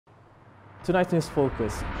Tonight's news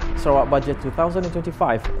focus, Sarawak Budget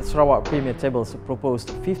 2025, Sarawak Premier tables proposed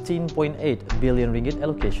 15.8 billion ringgit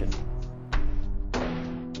allocation.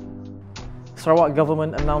 Sarawak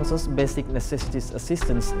Government announces basic necessities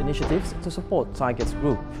assistance initiatives to support targets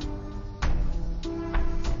group.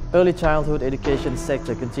 Early childhood education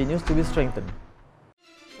sector continues to be strengthened.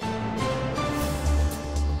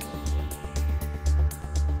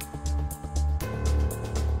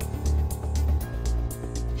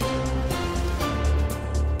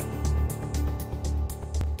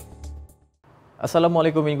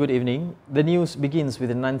 Assalamualaikum and good evening. The news begins with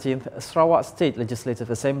the 19th Sarawak State Legislative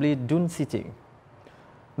Assembly Dun sitting.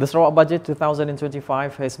 The Sarawak Budget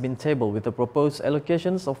 2025 has been tabled with the proposed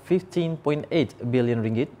allocations of 15.8 billion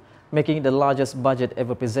ringgit, making it the largest budget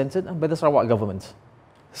ever presented by the Sarawak government.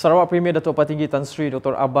 Sarawak Premier Datuk Patinggi Tan Sri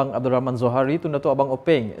Dr. Abang Abdul Rahman Zohari Tun Datuk Abang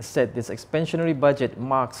Openg said this expansionary budget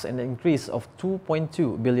marks an increase of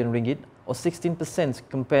 2.2 billion ringgit or 16%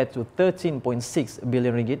 compared to 13.6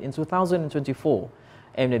 billion ringgit in 2024,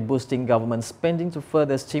 aimed at boosting government spending to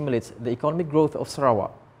further stimulate the economic growth of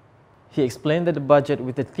Sarawak. He explained that the budget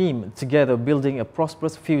with the theme Together Building a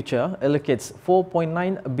Prosperous Future allocates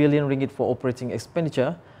 4.9 billion ringgit for operating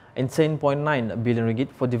expenditure and 10.9 billion ringgit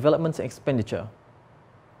for development expenditure.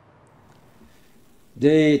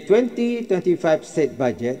 The 2025 state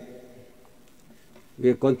budget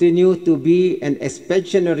will continue to be an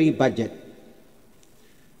expansionary budget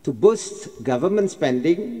to boost government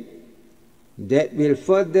spending that will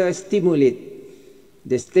further stimulate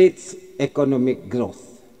the state's economic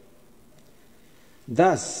growth.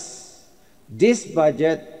 Thus, this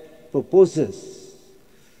budget proposes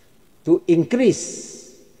to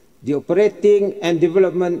increase the operating and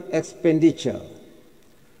development expenditure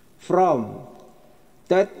from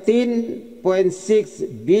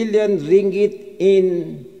 13.6 billion ringgit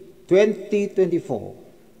in 2024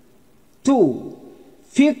 to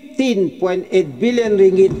 15.8 billion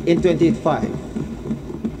ringgit in 2025,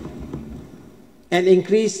 an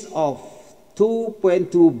increase of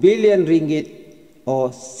 2.2 billion ringgit or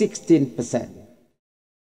 16%.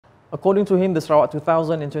 According to him, the Sarawak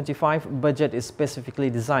 2025 budget is specifically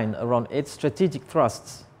designed around 8 strategic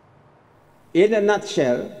thrusts. In a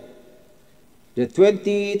nutshell, the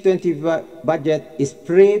 2025 budget is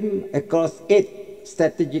framed across 8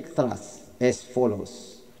 strategic thrusts as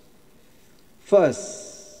follows.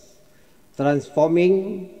 First,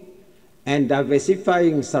 transforming and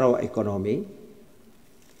diversifying Sarawak economy.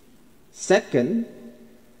 Second,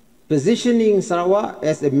 positioning Sarawak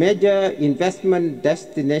as a major investment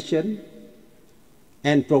destination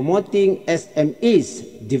and promoting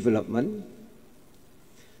SMEs development.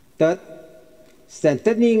 Third,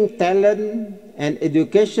 strengthening talent and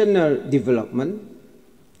educational development.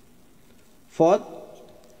 Fourth,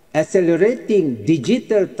 accelerating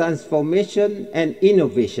digital transformation and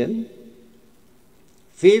innovation.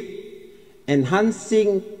 Fifth,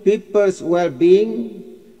 enhancing people's well-being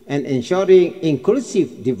and ensuring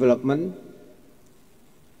inclusive development.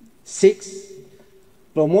 Sixth,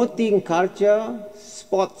 promoting culture,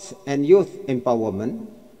 sports and youth empowerment.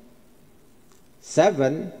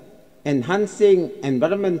 Seven, enhancing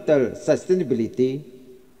environmental sustainability.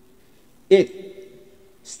 8.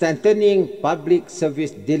 Strengthening public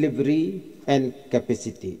service delivery and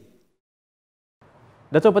capacity.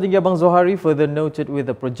 Datuk Patinggi Abang Zohari further noted with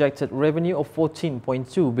a projected revenue of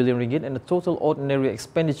 14.2 billion ringgit and a total ordinary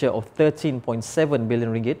expenditure of 13.7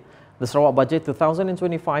 billion ringgit, the Sarawak Budget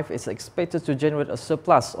 2025 is expected to generate a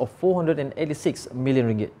surplus of 486 million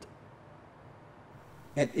ringgit.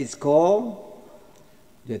 At its core,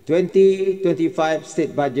 the 2025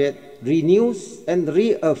 state budget renews and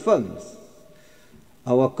reaffirms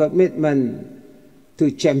our commitment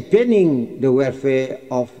to championing the welfare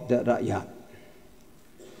of the rakyat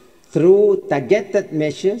through targeted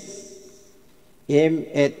measures aimed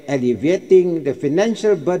at alleviating the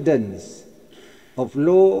financial burdens of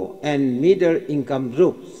low and middle income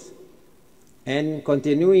groups and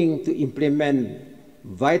continuing to implement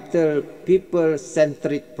vital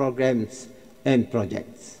people-centric programs and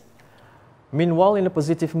projects. Meanwhile, in a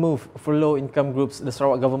positive move for low-income groups, the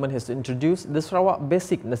Sarawak government has introduced the Sarawak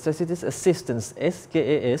Basic Necessities Assistance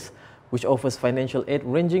 (SKAS), which offers financial aid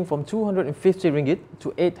ranging from 250 ringgit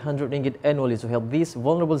to 800 ringgit annually to help these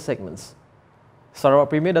vulnerable segments. Sarawak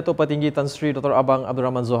Premier Datuk Patinggi Tan Sri Dr. Abang Abdul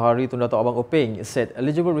Rahman Zohari Tun Datuk Abang Openg said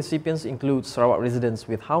eligible recipients include Sarawak residents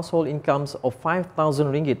with household incomes of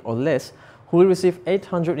 5,000 ringgit or less who will receive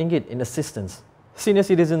 800 ringgit in assistance. Senior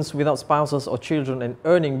citizens without spouses or children and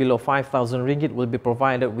earning below 5,000 ringgit will be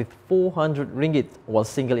provided with 400 ringgit, while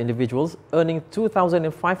single individuals earning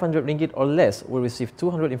 2,500 ringgit or less will receive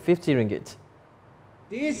 250 ringgit.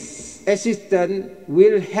 This assistance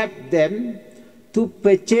will help them to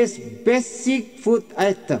purchase basic food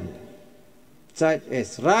items such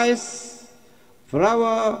as rice,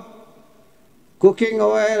 flour, cooking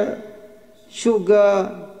oil,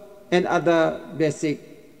 sugar, and other basic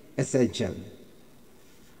essentials.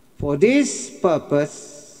 For this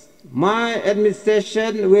purpose, my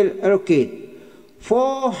administration will allocate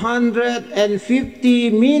 450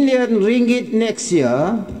 million ringgit next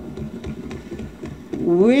year,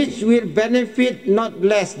 which will benefit not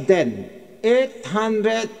less than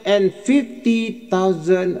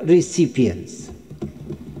 850,000 recipients.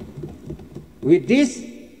 With this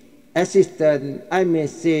assistance, I may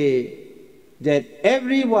say that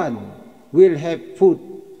everyone will have food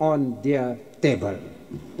on their table.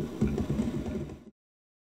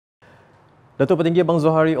 Datuk Petinggi Abang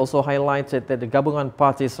Zohari also highlighted that the Gabungan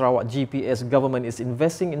Parti Sarawak GPS government is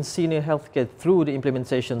investing in senior healthcare through the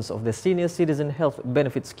implementations of the Senior Citizen Health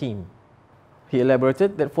Benefit Scheme. He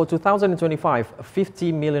elaborated that for 2025,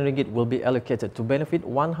 50 million ringgit will be allocated to benefit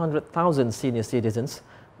 100,000 senior citizens,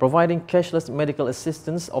 providing cashless medical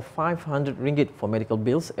assistance of 500 ringgit for medical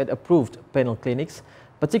bills at approved panel clinics,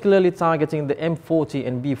 particularly targeting the M40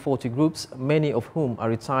 and B40 groups, many of whom are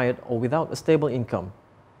retired or without a stable income.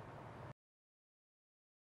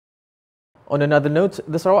 On another note,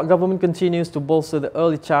 the Sarawak government continues to bolster the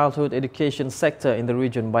early childhood education sector in the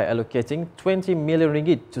region by allocating 20 million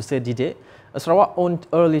ringgit to Sedide, a Sarawak-owned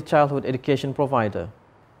early childhood education provider.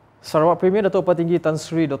 Sarawak Premier Datuk Petinggi Tan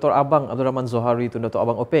Sri Dr. Abang Abdul Rahman Zohari Tun Datuk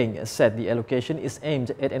Abang Openg said the allocation is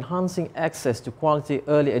aimed at enhancing access to quality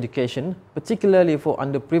early education, particularly for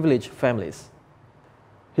underprivileged families.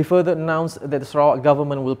 He further announced that the Sarawak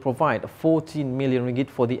government will provide 14 million ringgit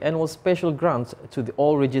for the annual special grant to the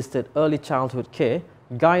all-registered early childhood care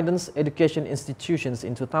guidance education institutions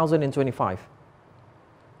in 2025.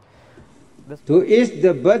 To ease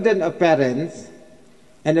the burden of parents,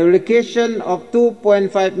 an allocation of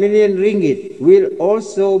 2.5 million ringgit will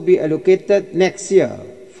also be allocated next year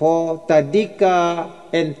for Tadika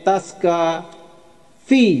and Taska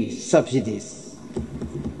fee subsidies.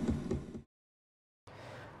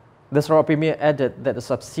 The Sarawak Premier added that the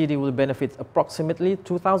subsidy will benefit approximately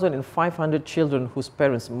 2,500 children whose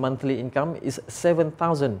parents' monthly income is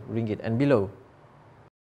 7,000 ringgit and below.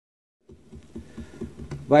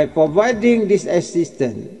 By providing this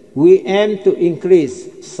assistance, we aim to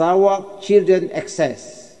increase Sarawak children's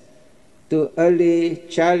access to early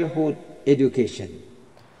childhood education.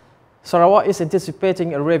 Sarawak is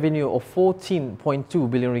anticipating a revenue of 14.2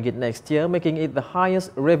 billion ringgit next year, making it the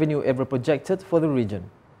highest revenue ever projected for the region.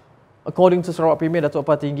 According to Sarawak Premier Datuk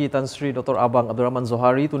Petinggi Tan Sri Dr. Abang Abdul Rahman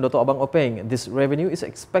Zohari Tun Datuk Abang Openg, this revenue is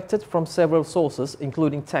expected from several sources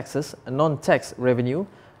including taxes, non-tax revenue,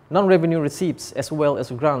 non-revenue receipts as well as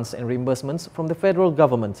grants and reimbursements from the federal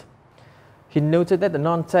government. He noted that the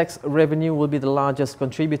non-tax revenue will be the largest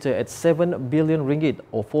contributor at 7 billion ringgit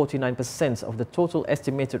or 49% of the total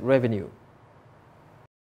estimated revenue.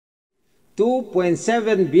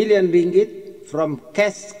 2.7 billion ringgit from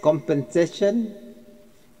cash compensation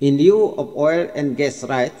in lieu of oil and gas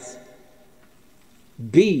rights.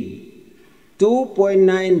 B.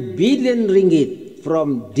 2.9 billion ringgit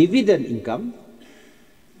from dividend income.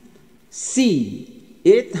 C.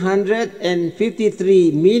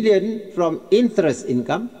 853 million from interest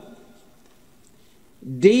income.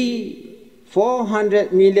 D.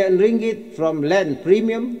 400 million ringgit from land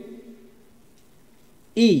premium.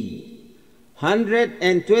 E.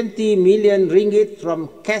 120 million ringgit from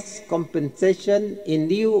cash compensation in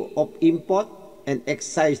lieu of import and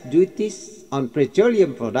excise duties on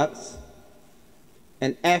petroleum products.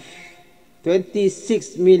 And F.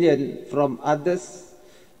 26 million from others,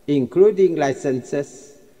 including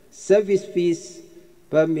licenses, service fees,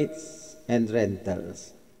 permits, and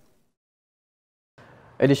rentals.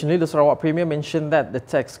 Additionally, the Sarawak Premier mentioned that the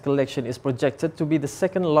tax collection is projected to be the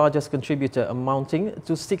second largest contributor, amounting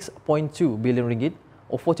to 6.2 billion ringgit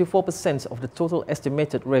or 44% of the total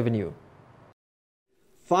estimated revenue.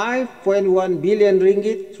 5.1 billion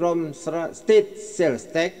ringgit from state sales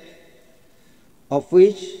tax, of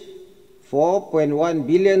which 4.1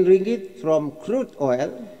 billion ringgit from crude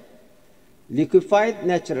oil, liquefied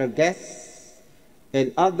natural gas,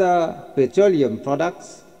 and other petroleum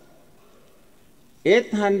products.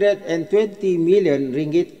 820 million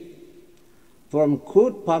ringgit from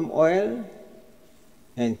crude palm oil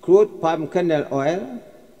and crude palm kernel oil,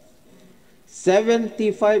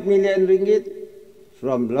 75 million ringgit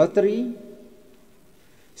from lottery,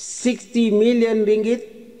 60 million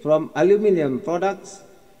ringgit from aluminium products,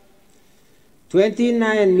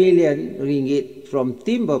 29 million ringgit from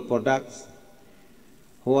timber products,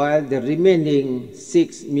 while the remaining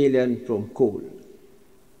 6 million from coal.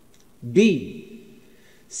 B.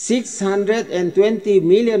 620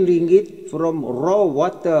 million ringgit from raw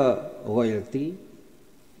water royalty.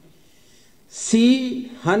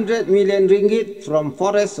 C. 100 million ringgit from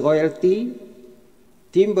forest royalty,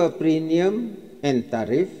 timber premium and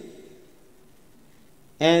tariff.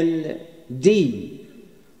 And D.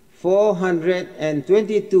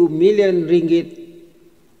 422 million ringgit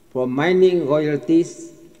from mining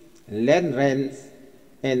royalties, land rents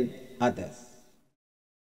and others.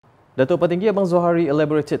 Datuk Petinggi Abang Zohari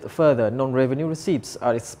elaborated further. Non-revenue receipts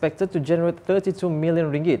are expected to generate 32 million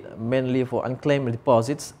ringgit, mainly for unclaimed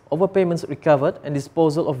deposits, overpayments recovered and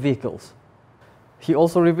disposal of vehicles. He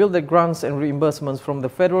also revealed that grants and reimbursements from the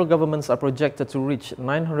federal governments are projected to reach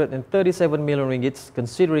 937 million ringgit,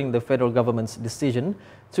 considering the federal government's decision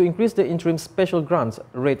to increase the interim special grant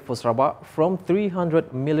rate for Sarawak from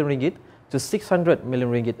 300 million ringgit to 600 million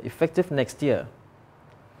ringgit effective next year.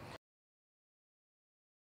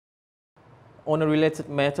 On a related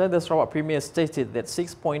matter, the Sarawak Premier stated that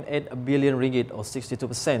 6.8 billion ringgit or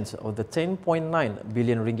 62% of the 10.9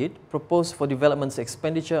 billion ringgit proposed for development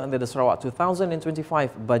expenditure under the Sarawak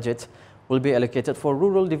 2025 budget will be allocated for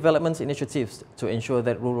rural development initiatives to ensure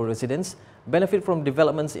that rural residents benefit from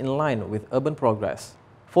developments in line with urban progress.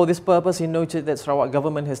 For this purpose, he noted that Sarawak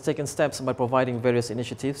government has taken steps by providing various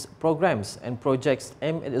initiatives, programs and projects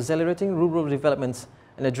aimed at accelerating rural development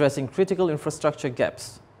and addressing critical infrastructure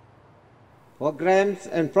gaps. Programs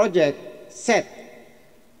and projects set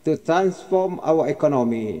to transform our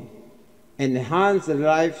economy, enhance the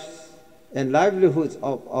lives and livelihoods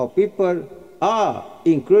of our people are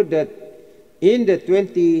included in the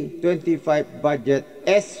 2025 budget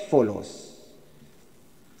as follows.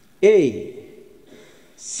 A.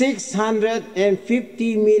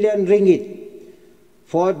 650 million ringgit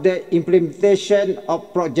for the implementation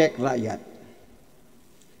of Project Rakyat.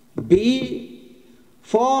 B.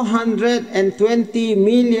 420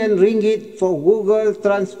 million ringgit for Google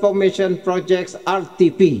Transformation Projects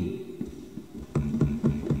RTP.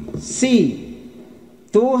 C.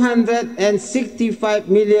 265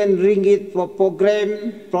 million ringgit for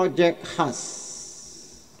program Project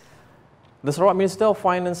HAS. The Sarawak Minister of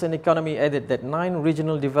Finance and Economy added that 9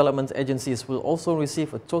 regional development agencies will also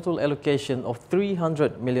receive a total allocation of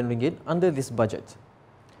 300 million ringgit under this budget.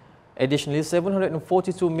 Additionally,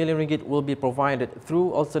 742 million ringgit will be provided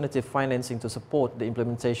through alternative financing to support the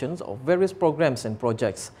implementations of various programs and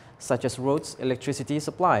projects such as roads, electricity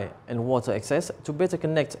supply and water access to better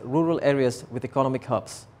connect rural areas with economic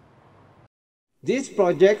hubs. These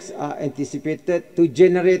projects are anticipated to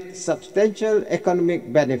generate substantial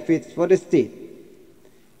economic benefits for the state,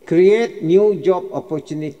 create new job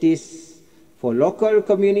opportunities for local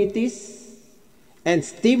communities, and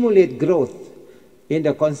stimulate growth in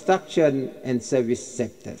the construction and service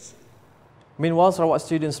sectors. Meanwhile, Sarawak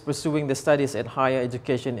students pursuing their studies at higher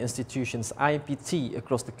education institutions IPT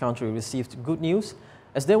across the country received good news,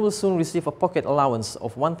 as they will soon receive a pocket allowance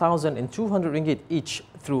of 1,200 ringgit each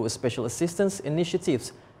through a special assistance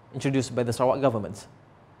initiatives introduced by the Sarawak government.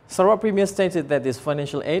 Sarawak Premier stated that this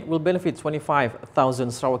financial aid will benefit 25,000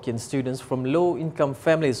 Sarawakian students from low-income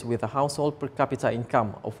families with a household per capita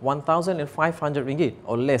income of 1,500 ringgit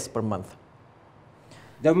or less per month.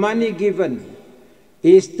 The money given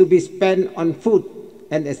is to be spent on food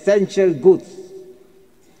and essential goods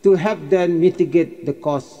to help them mitigate the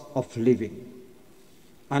cost of living.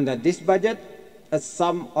 Under this budget, a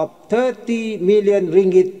sum of 30 million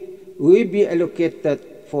ringgit will be allocated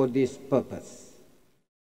for this purpose.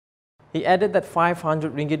 He added that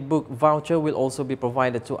 500 ringgit book voucher will also be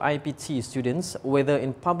provided to IPT students, whether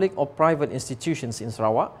in public or private institutions in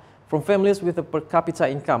Sarawak, from families with a per capita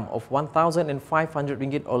income of 1,500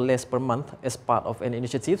 ringgit or less per month as part of an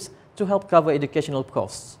initiative to help cover educational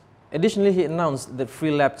costs. Additionally, he announced that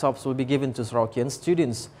free laptops will be given to Sarawakian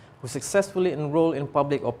students who successfully enroll in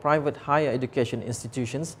public or private higher education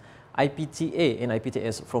institutions, IPTA and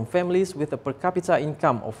IPTS, from families with a per capita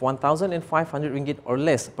income of 1,500 ringgit or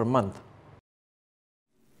less per month.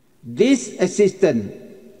 This assistance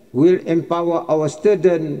will empower our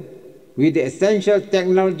students with the essential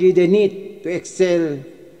technology they need to excel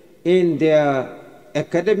in their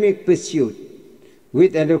academic pursuit,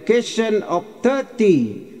 with an allocation of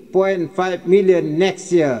 30.5 million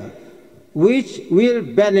next year, which will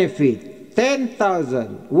benefit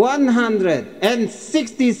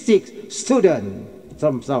 10,166 students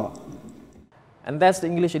from Sarawak. And that's the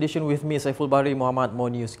English edition with me, Saiful Bahri. Muhammad. More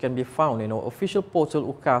news can be found in our official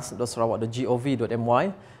portal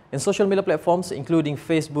ukas.sarawak.gov.my and social media platforms including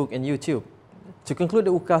Facebook and YouTube. To conclude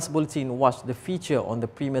the UKAS Bulletin, watch the feature on the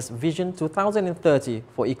Premier's Vision 2030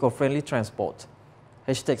 for eco-friendly transport.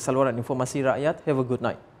 #Saluran Informasi Rakyat. Have a good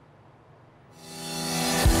night.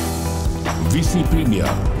 Visi Premier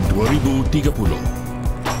 2030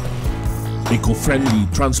 Eco-friendly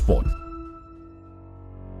transport.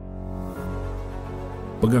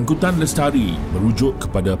 Pengangkutan lestari merujuk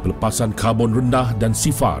kepada pelepasan karbon rendah dan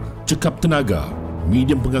sifar, cekap tenaga,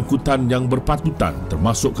 medium pengangkutan yang berpatutan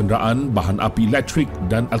termasuk kenderaan bahan api elektrik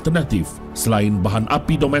dan alternatif selain bahan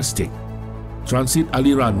api domestik. Transit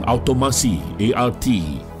aliran automasi ART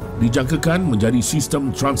dijangkakan menjadi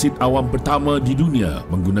sistem transit awam pertama di dunia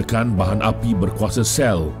menggunakan bahan api berkuasa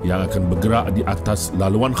sel yang akan bergerak di atas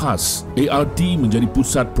laluan khas. ART menjadi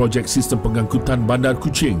pusat projek sistem pengangkutan Bandar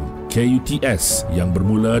Kuching KUTS yang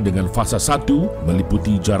bermula dengan fasa 1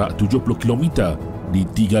 meliputi jarak 70 km di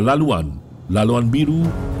 3 laluan, laluan biru,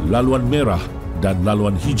 laluan merah dan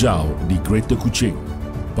laluan hijau di Kereta Kuching.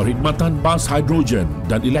 Perkhidmatan bas hidrogen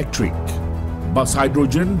dan elektrik. Bas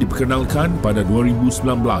hidrogen diperkenalkan pada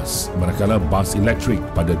 2019 manakala bas elektrik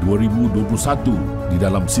pada 2021 di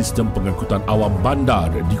dalam sistem pengangkutan awam bandar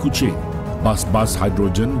di Kuching. Bas-bas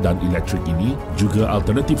hidrogen dan elektrik ini juga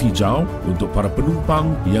alternatif hijau untuk para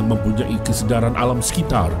penumpang yang mempunyai kesedaran alam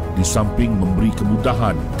sekitar di samping memberi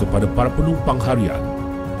kemudahan kepada para penumpang harian.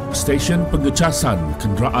 Stesen pengecasan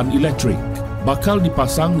kenderaan elektrik bakal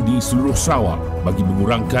dipasang di seluruh Sarawak bagi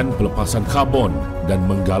mengurangkan pelepasan karbon dan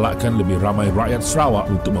menggalakkan lebih ramai rakyat Sarawak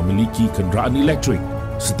untuk memiliki kenderaan elektrik.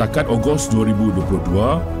 Setakat Ogos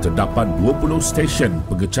 2022, terdapat 20 stesen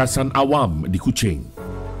pengecasan awam di Kuching.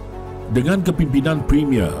 Dengan kepimpinan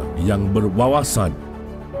Premier yang berwawasan,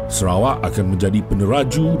 Sarawak akan menjadi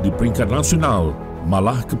peneraju di peringkat nasional,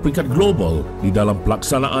 malah ke peringkat global di dalam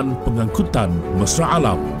pelaksanaan pengangkutan mesra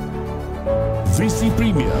alam. Visi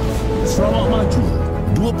Premier Sarawak Maju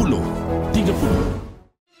 2030.